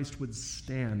which Christ would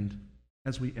stand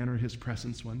as we enter his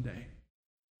presence one day.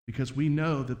 Because we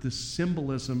know that the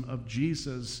symbolism of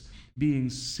Jesus being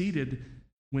seated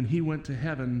when he went to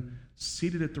heaven,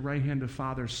 seated at the right hand of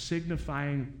Father,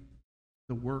 signifying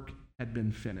the work had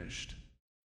been finished.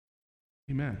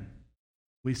 Amen.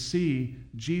 We see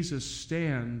Jesus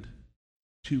stand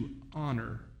to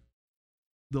honor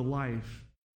the life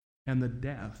and the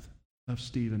death of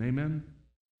Stephen. Amen.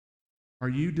 Are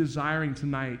you desiring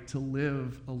tonight to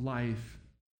live a life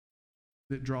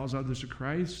that draws others to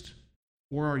Christ?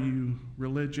 Or are you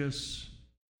religious?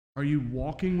 Are you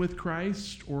walking with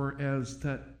Christ? Or as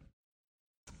that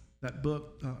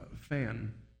book,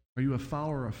 Fan, are you a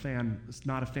follower or a fan? It's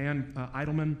not a fan,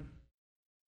 Idleman?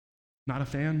 Not a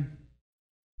fan?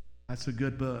 That's a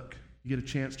good book. You get a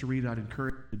chance to read it, I'd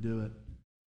encourage you to do it.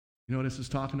 You know what this is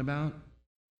talking about?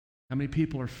 How many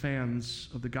people are fans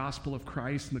of the gospel of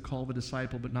Christ and the call of a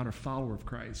disciple, but not a follower of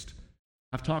Christ?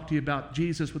 I've talked to you about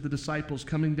Jesus with the disciples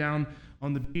coming down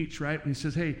on the beach, right? And he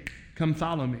says, hey, come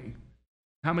follow me.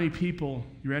 How many people,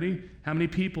 you ready? How many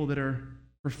people that are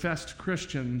professed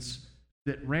Christians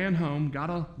that ran home, got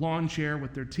a lawn chair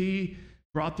with their tea,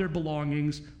 brought their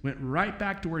belongings, went right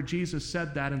back to where Jesus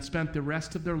said that, and spent the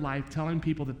rest of their life telling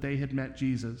people that they had met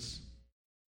Jesus?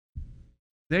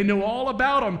 They know all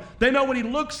about him. They know what he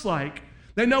looks like.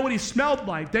 They know what he smelled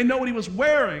like. They know what he was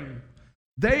wearing.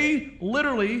 They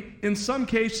literally, in some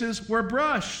cases, were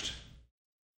brushed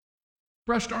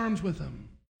arms with him.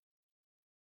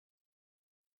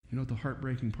 You know what the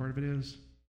heartbreaking part of it is?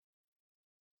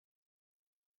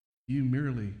 You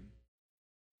merely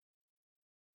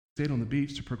stayed on the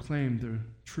beach to proclaim the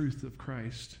truth of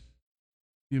Christ.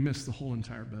 You missed the whole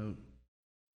entire boat.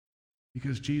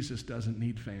 Because Jesus doesn't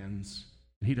need fans,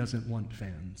 and he doesn't want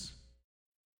fans.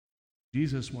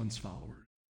 Jesus wants followers.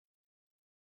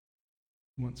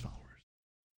 He wants followers.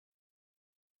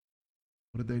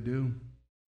 What did they do?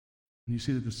 When you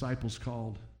see the disciples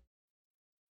called,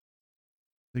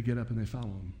 they get up and they follow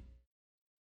him.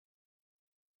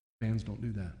 Fans don't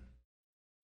do that.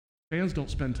 Fans don't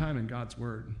spend time in God's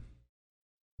word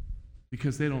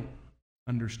because they don't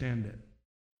understand it.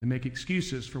 They make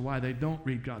excuses for why they don't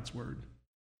read God's word.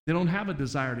 They don't have a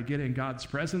desire to get in God's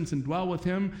presence and dwell with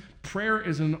him. Prayer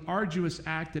is an arduous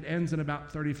act that ends in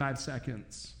about 35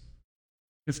 seconds.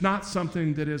 It's not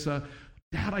something that is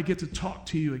Dad, I get to talk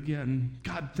to you again.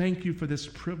 God, thank you for this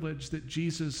privilege that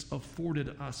Jesus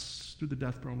afforded us through the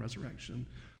death, burial, and resurrection.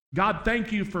 God,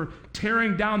 thank you for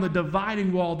tearing down the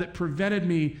dividing wall that prevented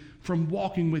me from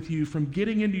walking with you, from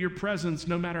getting into your presence,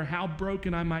 no matter how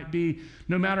broken I might be,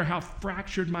 no matter how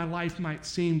fractured my life might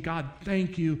seem. God,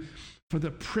 thank you for the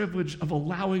privilege of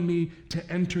allowing me to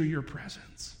enter your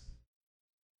presence.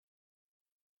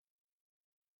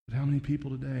 But how many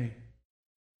people today,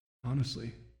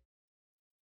 honestly,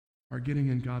 are getting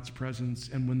in God's presence,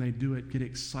 and when they do it, get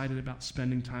excited about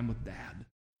spending time with Dad?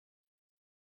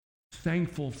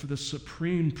 Thankful for the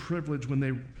supreme privilege when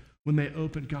they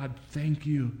open. God, thank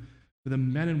you for the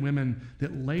men and women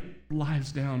that lay their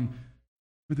lives down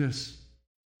for this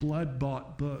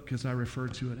blood-bought book, as I refer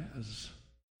to it as.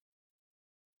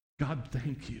 God,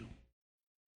 thank you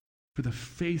for the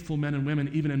faithful men and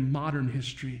women, even in modern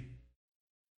history,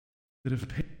 that have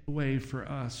paved the way for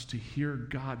us to hear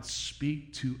God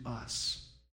speak to us.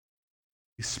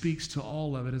 He speaks to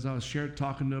all of it. As I was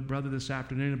talking to a brother this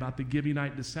afternoon about the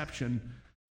Gibeonite deception.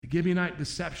 The Gibeonite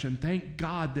deception, thank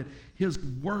God that his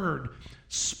word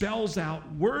spells out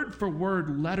word for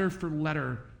word, letter for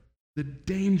letter, the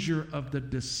danger of the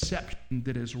deception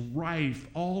that is rife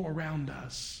all around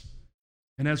us.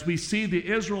 And as we see the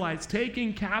Israelites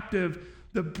taking captive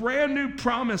the brand new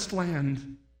promised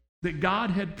land that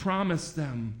God had promised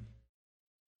them,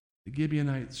 the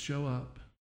Gibeonites show up.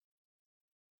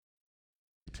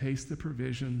 They taste the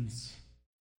provisions.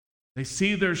 They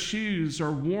see their shoes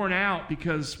are worn out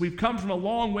because we've come from a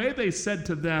long way, they said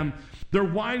to them. Their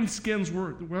wineskins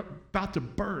were about to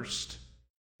burst.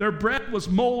 Their bread was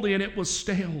moldy and it was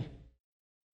stale.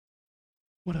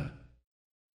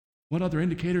 What other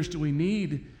indicators do we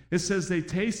need? It says they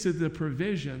tasted the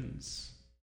provisions.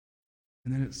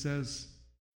 And then it says,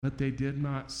 but they did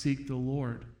not seek the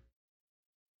Lord.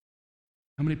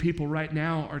 How many people right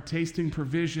now are tasting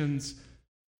provisions?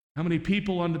 How many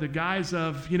people under the guise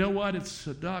of, you know what, it's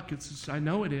a duck, I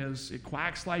know it is, it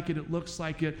quacks like it looks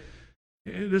like it,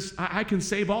 I can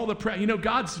save all the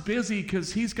God's busy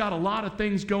because he's got a lot of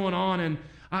things going on, and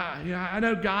I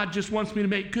know God just wants me to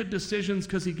make good decisions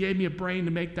because he gave me a brain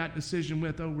to make that decision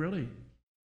with. Oh, really?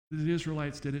 The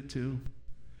Israelites did it too.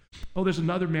 Oh, there's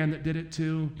another man that did it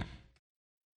too.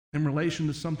 In relation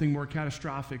to something more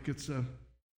catastrophic, it's a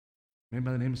man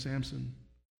by the name of Samson.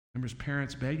 Remember his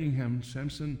parents begging him,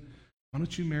 Samson, why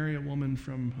don't you marry a woman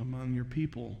from among your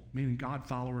people, meaning God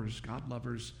followers, God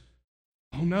lovers?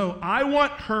 Oh no, I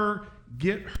want her,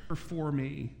 get her for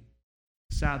me.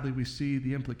 Sadly, we see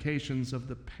the implications of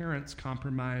the parents'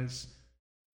 compromise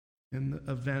in the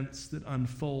events that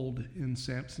unfold in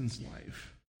Samson's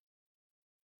life.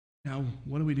 Now,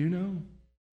 what do we do now?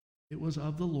 It was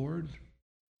of the Lord.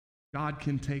 God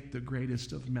can take the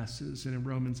greatest of messes, and in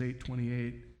Romans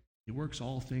 8:28, he works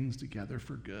all things together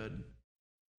for good.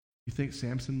 You think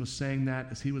Samson was saying that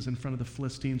as he was in front of the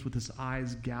Philistines with his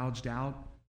eyes gouged out,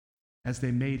 as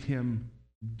they made him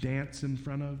dance in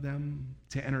front of them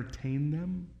to entertain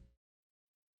them?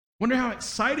 Wonder how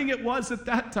exciting it was at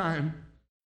that time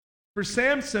for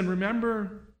Samson.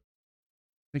 Remember,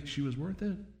 think she was worth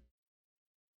it?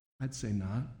 I'd say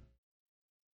not.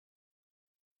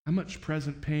 How much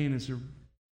present pain is a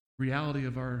reality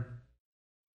of our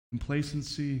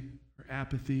complacency, our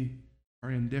apathy,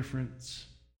 our indifference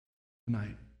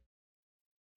tonight?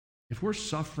 If we're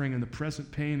suffering and the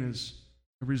present pain is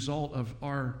a result of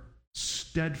our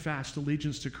steadfast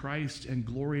allegiance to Christ and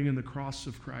glorying in the cross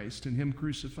of Christ and him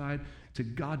crucified, to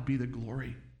God be the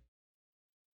glory.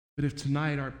 But if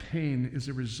tonight our pain is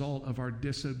a result of our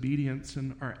disobedience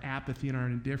and our apathy and our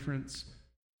indifference,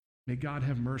 may God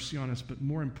have mercy on us, but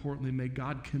more importantly, may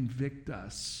God convict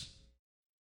us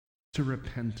to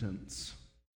repentance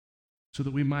so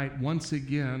that we might once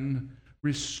again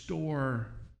restore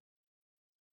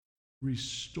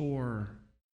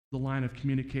the line of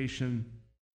communication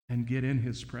and get in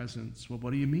his presence. Well,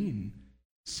 what do you mean?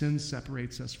 Sin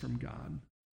separates us from God.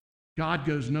 God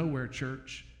goes nowhere,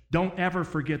 church. Don't ever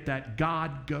forget that.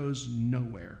 God goes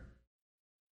nowhere.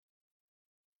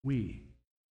 We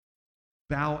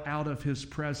bow out of his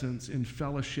presence in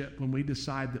fellowship when we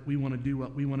decide that we want to do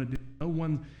what we want to do.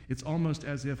 It's almost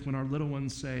as if when our little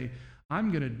ones say,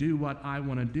 I'm going to do what I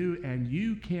want to do, and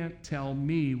you can't tell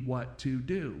me what to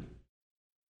do.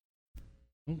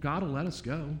 Well, God will let us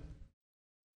go.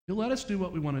 He'll let us do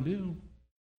what we want to do.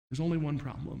 There's only one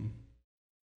problem.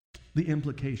 The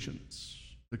implications,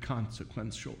 the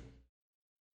consequential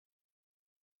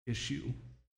issue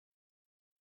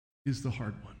is the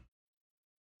hard one.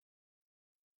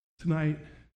 Tonight,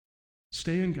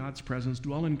 stay in God's presence,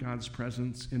 dwell in God's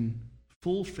presence in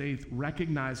full faith,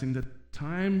 recognizing that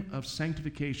time of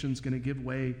sanctification is going to give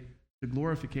way to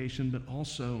glorification, but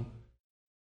also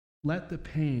let the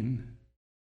pain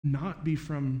not be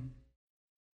from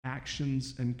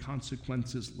actions and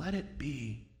consequences. Let it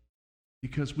be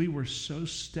because we were so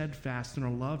steadfast in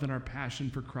our love and our passion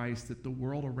for Christ that the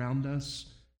world around us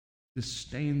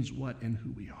disdains what and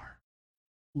who we are.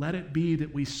 Let it be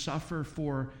that we suffer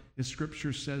for, as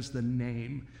Scripture says, the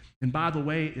name. And by the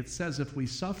way, it says if we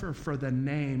suffer for the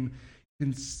name,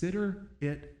 consider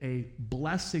it a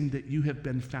blessing that you have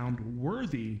been found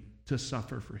worthy to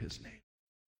suffer for his name.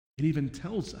 It even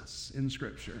tells us in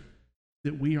Scripture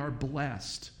that we are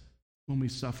blessed when we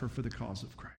suffer for the cause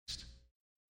of Christ.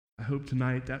 I hope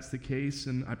tonight that's the case,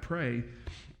 and I pray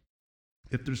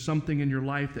if there's something in your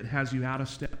life that has you out of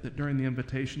step, that during the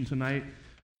invitation tonight,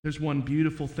 there's one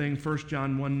beautiful thing, 1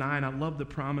 John 1:9. I love the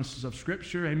promises of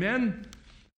Scripture. Amen?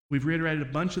 We've reiterated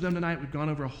a bunch of them tonight. We've gone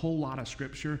over a whole lot of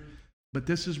Scripture, but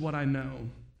this is what I know.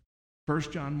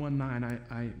 1 John 1:9,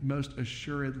 I most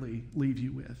assuredly leave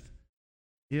you with.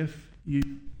 If you,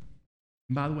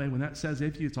 and by the way, when that says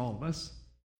if you, it's all of us.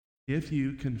 If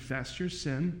you confess your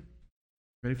sin,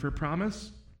 ready for a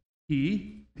promise?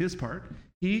 His part,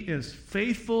 he is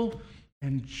faithful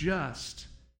and just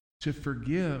to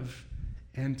forgive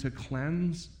and to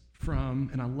cleanse from,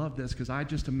 and I love this because I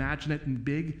just imagine it in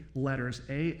big letters,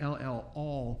 A-L-L,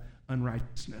 all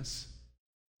unrighteousness.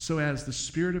 So as the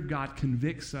Spirit of God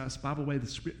convicts us, by the way, the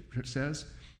Scripture says,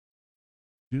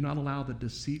 do not allow the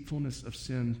deceitfulness of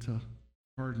sin to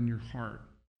harden your heart.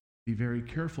 Be very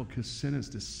careful because sin is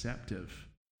deceptive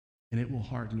and it will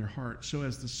harden your heart. So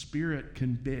as the Spirit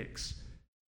convicts,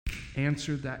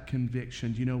 answer that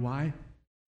conviction. Do you know why?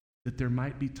 That there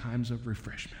might be times of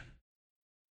refreshment.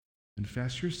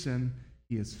 Confess your sin.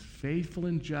 He is faithful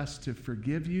and just to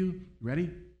forgive you, ready?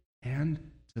 And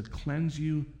to cleanse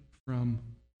you from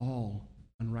all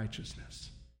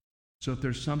unrighteousness. So if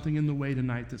there's something in the way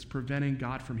tonight that's preventing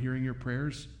God from hearing your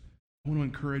prayers, I want to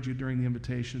encourage you during the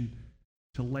invitation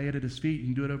to lay it at his feet. You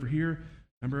can do it over here.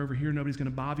 Remember, over here, nobody's going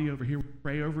to bother you. Over here, we'll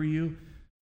pray over you.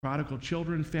 Prodigal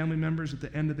children, family members at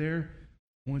the end of there.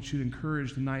 I want you to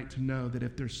encourage tonight to know that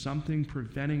if there's something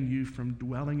preventing you from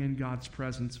dwelling in God's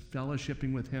presence,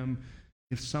 fellowshipping with him,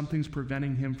 if something's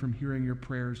preventing him from hearing your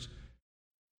prayers,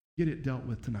 get it dealt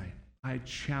with tonight. I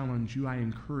challenge you. I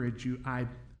encourage you. I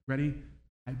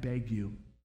beg you,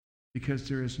 because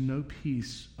there is no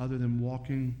peace other than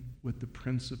walking with the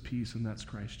Prince of Peace, and that's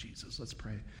Christ Jesus. Let's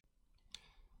pray.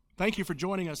 Thank you for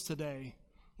joining us today.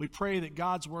 We pray that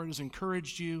God's word has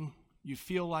encouraged you. You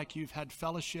feel like you've had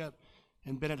fellowship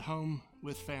and been at home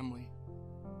with family.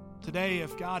 Today,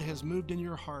 if God has moved in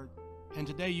your heart, and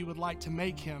today you would like to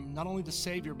make him not only the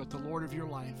Savior, but the Lord of your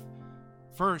life,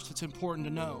 first, it's important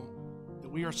to know that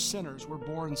we are sinners. We're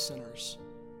born sinners.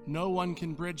 No one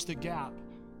can bridge the gap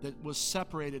that was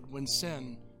separated when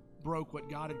sin broke what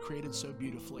God had created so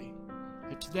beautifully.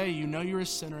 If today you know you're a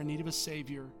sinner in need of a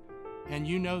Savior, and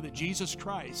you know that Jesus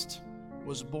Christ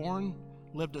was born,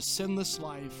 lived a sinless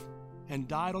life, and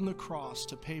died on the cross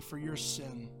to pay for your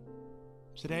sin.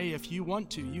 Today, if you want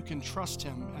to, you can trust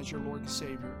him as your Lord and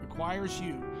Savior. It requires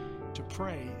you to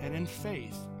pray and in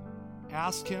faith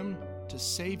ask him to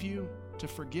save you, to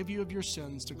forgive you of your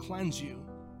sins, to cleanse you,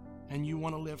 and you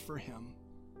want to live for him.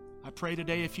 I pray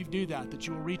today if you do that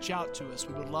you will reach out to us.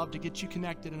 We would love to get you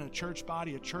connected in a church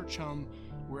body, a church home,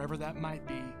 wherever that might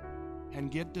be,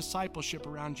 and get discipleship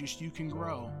around you so you can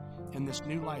grow in this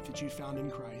new life that you found in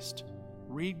Christ.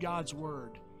 Read God's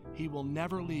word. He will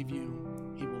never leave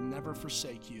you. He will never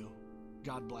forsake you.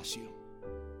 God bless you.